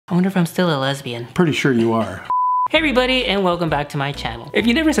I wonder if I'm still a lesbian. Pretty sure you are. Hey everybody, and welcome back to my channel. If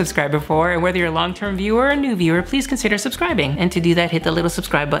you never subscribed before, and whether you're a long-term viewer or a new viewer, please consider subscribing. And to do that, hit the little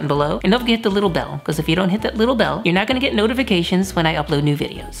subscribe button below, and don't forget the little bell, because if you don't hit that little bell, you're not gonna get notifications when I upload new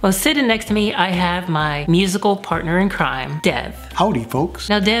videos. Well, sitting next to me, I have my musical partner in crime, Dev. Howdy, folks.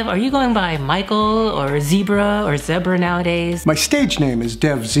 Now, Dev, are you going by Michael, or Zebra nowadays? My stage name is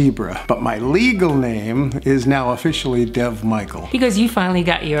Dev Zebra, but my legal name is now officially Dev Michael. Because you finally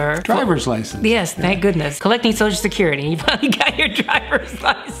got your driver's license. Yes, thank goodness. Collecting Social Security, you finally got your driver's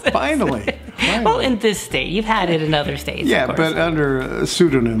license. Finally. Well, in this state. You've had it in other states. Yeah, of course. but under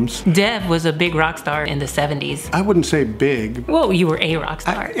pseudonyms. Dev was a big rock star in the 70s. I wouldn't say big. Well, you were a rock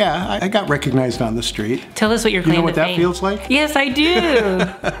star. I got recognized on the street. Tell us what your claim to fame. You know what that feels like? Yes, I do.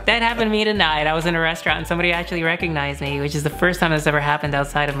 That happened to me tonight. I was in a restaurant and somebody actually recognized me, which is the first time that's ever happened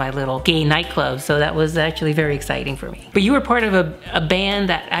outside of my little gay nightclub. So that was actually very exciting for me. But you were part of a band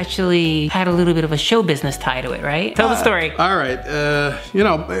that actually had a little bit of a show business tie to it, right? Tell the story. All right. You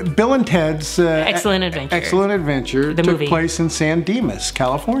know, Bill and Ted's Excellent Adventure. The movie took place in San Dimas,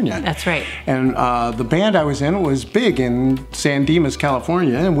 California. That's right. And the band I was in was big in San Dimas,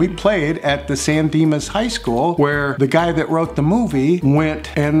 California, and we played at the San Dimas High School, where the guy that wrote the movie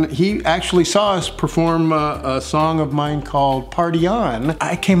went and he actually saw us perform a song of mine called Party On.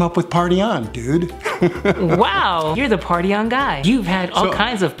 I came up with Party On, dude. Wow, you're the Party On guy. You've had all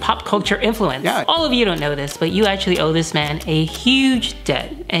kinds of pop culture influence. Yeah. All of you don't know this, but you actually owe this man a huge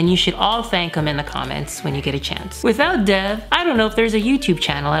debt, and you should all thank him in the comments when you get a chance. Without Dev, I don't know if there's a YouTube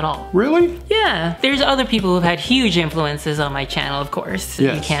channel at all. Really? Yeah, there's other people who've had huge influences on my channel, of course.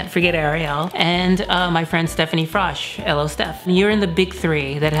 Yes. You can't forget Ariel. And my friend Stephanie Frosch. Hello, Steph. You're in the big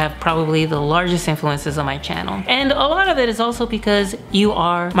three that have probably the largest influences on my channel. And a lot of it is also because you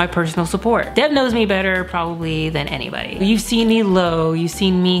are my personal support. Dev knows me better probably than anybody. You've seen me low, you've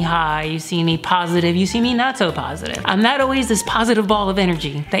seen me high, you've seen me positive, you've seen me not so positive. I'm not always this positive ball of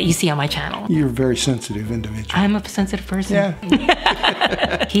energy that you see on my channel. You're a very sensitive individual. I'm a sensitive person.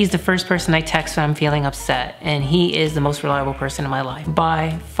 Yeah. He's the first person I text when I'm feeling upset, and he is the most reliable person in my life,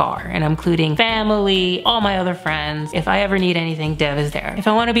 by far. And I'm including family, all my other friends. If I ever need anything, Dev is there. If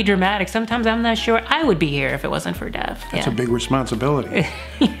I want to be dramatic, sometimes I'm not sure I would be here if it wasn't for Dev. That's a big responsibility.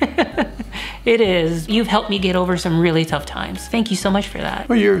 It is. You've helped me get over some really tough times. Thank you so much for that.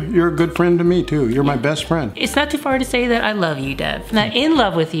 Well, you're a good friend to me too. You're my best friend. It's not too far to say that I love you, Dev. I'm not in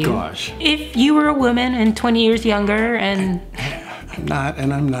love with you. Gosh. If you were a woman and 20 years younger and... I'm not,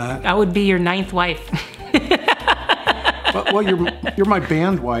 and I'm not. I would be your 9th wife. Well, you're my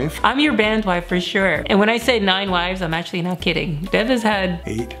band wife. I'm your band wife for sure. And when I say 9 wives, I'm actually not kidding. Dev has had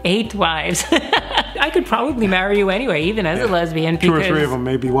 8 wives. I could probably marry you anyway, even as a lesbian. 2 or 3 of them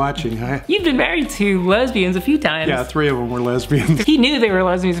may be watching, huh? You've been married to lesbians a few times. Yeah, 3 of them were lesbians. He knew they were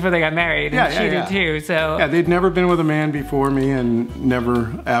lesbians before they got married, and she yeah. did too, so. Yeah, they'd never been with a man before me and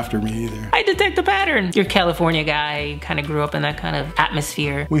never after me either. I detect a pattern. You're a California guy, kind of grew up in that kind of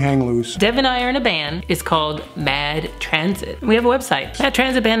atmosphere. We hang loose. Dev and I are in a band. It's called Mad Transit. We have a website,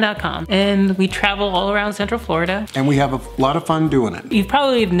 madtransitband.com, and we travel all around Central Florida. And we have a lot of fun doing it. You've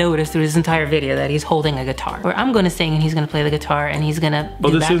probably noticed through this entire video that he's holding a guitar. Where I'm gonna sing and he's gonna play the guitar and he's gonna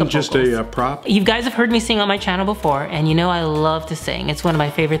do this backup isn't just vocals. a prop? You guys have heard me sing on my channel before, and you know I love to sing. It's one of my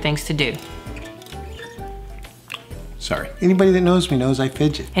favorite things to do. Sorry. Anybody that knows me knows I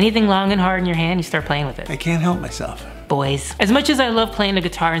fidget. Anything long and hard in your hand, you start playing with it. I can't help myself. Boys. As much as I love playing the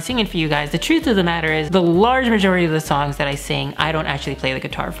guitar and singing for you guys, the truth of the matter is the large majority of the songs that I sing, I don't actually play the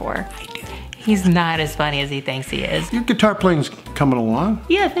guitar for. I do. He's not as funny as he thinks he is. Your guitar playing's coming along.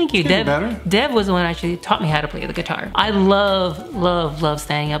 Yeah, thank you. Dev was the one who actually taught me how to play the guitar. I love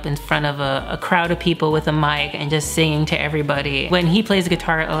standing up in front of a crowd of people with a mic and just singing to everybody. When he plays the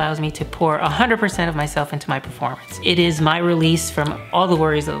guitar, it allows me to pour 100% of myself into my performance. It is my release from all the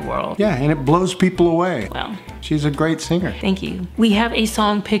worries of the world. Yeah, and it blows people away. Well, she's a great singer. Thank you. We have a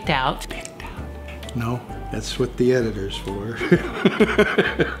song picked out. No, that's what the editor's for.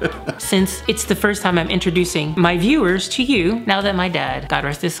 Since it's the first time I'm introducing my viewers to you, now that my dad, God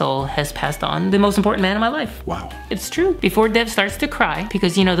rest his soul, has passed on, the most important man in my life. Wow. It's true. Before Dev starts to cry,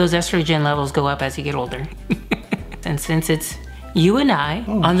 because you know those estrogen levels go up as you get older. And since it's you and I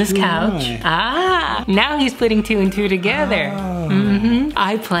on this couch, now he's putting 2 and 2 together.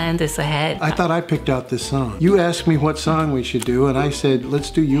 I planned this ahead. I thought I picked out this song. You asked me what song we should do, and I said, let's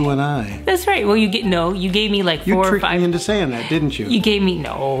do You and I. That's right. Well, you gave me like 4 or 5. You tricked me into saying that, didn't you? You gave me,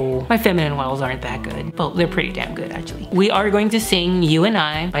 no. My feminine wells aren't that good. Well, they're pretty damn good, actually. We are going to sing You and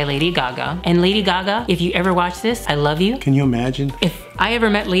I by Lady Gaga. And Lady Gaga, if you ever watch this, I love you. Can you imagine? If I ever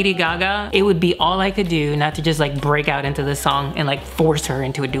met Lady Gaga, it would be all I could do not to just like break out into this song and like force her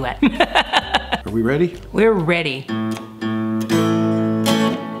into a duet. Are we ready? We're ready.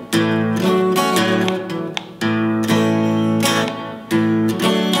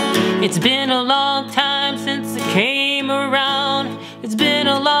 It's been a long time since I came around. It's been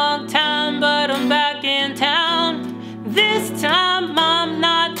a long time, but I'm back in town. This time I'm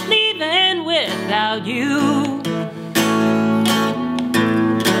not leaving without you.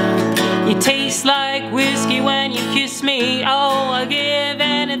 You taste like whiskey when you kiss me. Oh, I'd give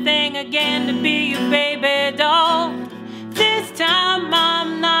anything again to be your baby doll. This time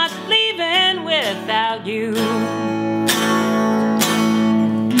I'm not leaving without you.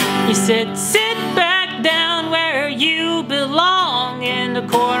 You said, sit back down where you belong, in the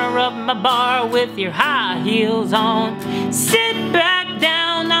corner of my bar with your high heels on. Sit back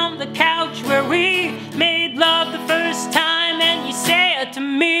down on the couch where we made love the first time, and you said to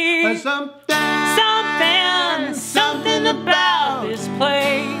me, something about this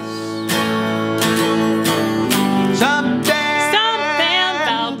place. Something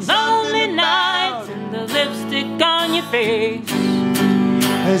about lonely nights and the lipstick on your face.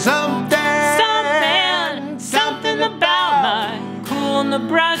 Something about my cool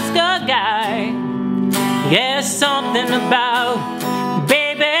Nebraska guy. Yes, something about,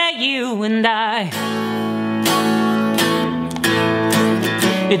 baby, you and I.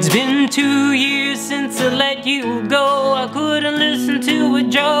 It's been 2 years since I let you go. I couldn't listen to a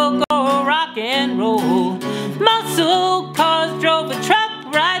joke or rock and roll. Muscle cars drove a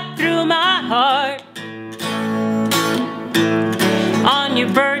truck right through my heart. On your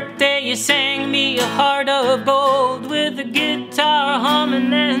birthday you sang me a heart of gold, with a guitar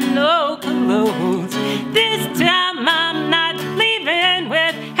humming and no clothes. This time I'm not leaving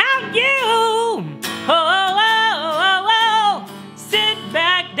without you. Oh. Sit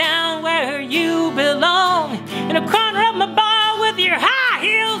back down where you belong, in a corner of my bar with your high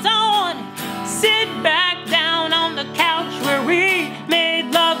heels on. Sit back down on the couch where we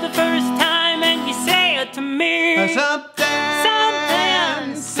made love the first time, and you say it to me.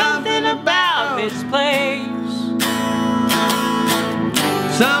 Something about this place.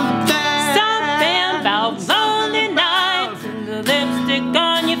 Something about lonely nights and the lipstick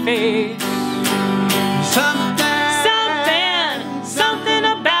on your face. Something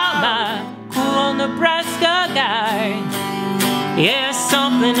about my cool Nebraska guy. Yes,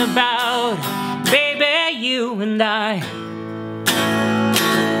 something about, baby, you and I.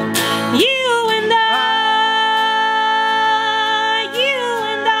 You and I.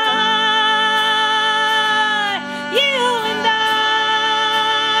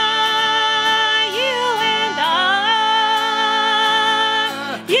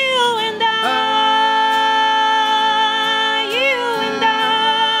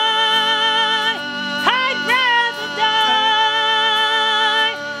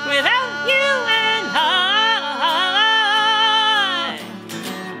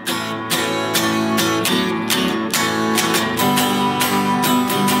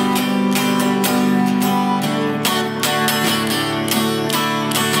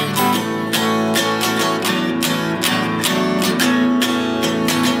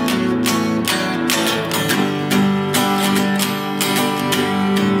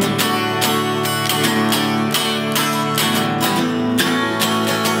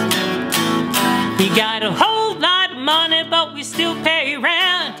 You got a whole lot of money, but we still pay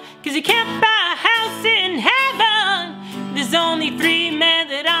rent, 'cause you can't buy a house in heaven. There's only 3 men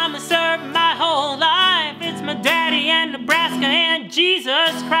that I'ma serve my whole life. It's my daddy and Nebraska and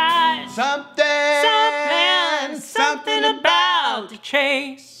Jesus Christ. Something about the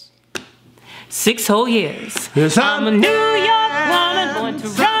chase. 6 whole years. Yes, I'm a New York woman, going to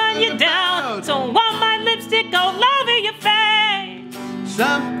run you down. So I want my lipstick all over your face.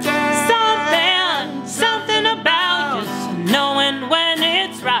 Something about just knowing when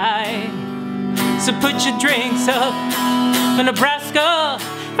it's right. So put your drinks up for Nebraska,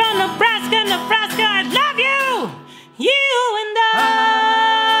 Nebraska, I love you. You and I.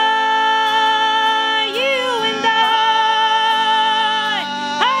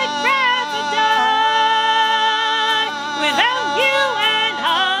 I'd rather die without you and I.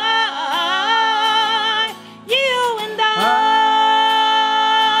 You and I.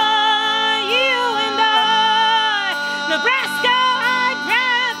 Nebraska, I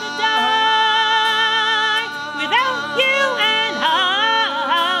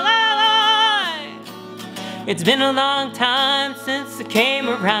It's been a long time since I came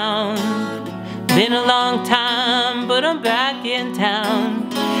around. Been a long time, but I'm back in town.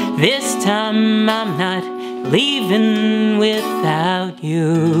 This time I'm not leaving without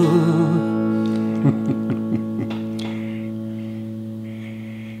you.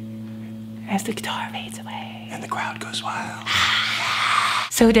 As the guitar fades away. And the crowd goes wild.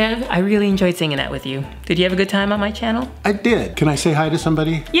 So Dev, I really enjoyed singing that with you. Did you have a good time on my channel? I did. Can I say hi to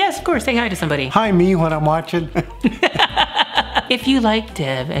somebody? Yes, of course, say hi to somebody. Hi, me, when I'm watching. If you like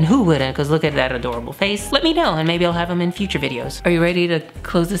Dev, and who wouldn't, because look at that adorable face, let me know and maybe I'll have him in future videos. Are you ready to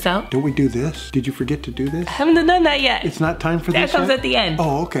close this out? Don't we do this? Did you forget to do this? I haven't done that yet. It's not time for this That comes yet? at the end.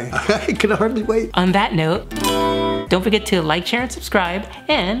 Oh, okay. I can hardly wait. On that note, don't forget to like, share, and subscribe,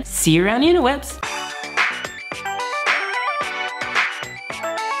 and see you around the interwebs.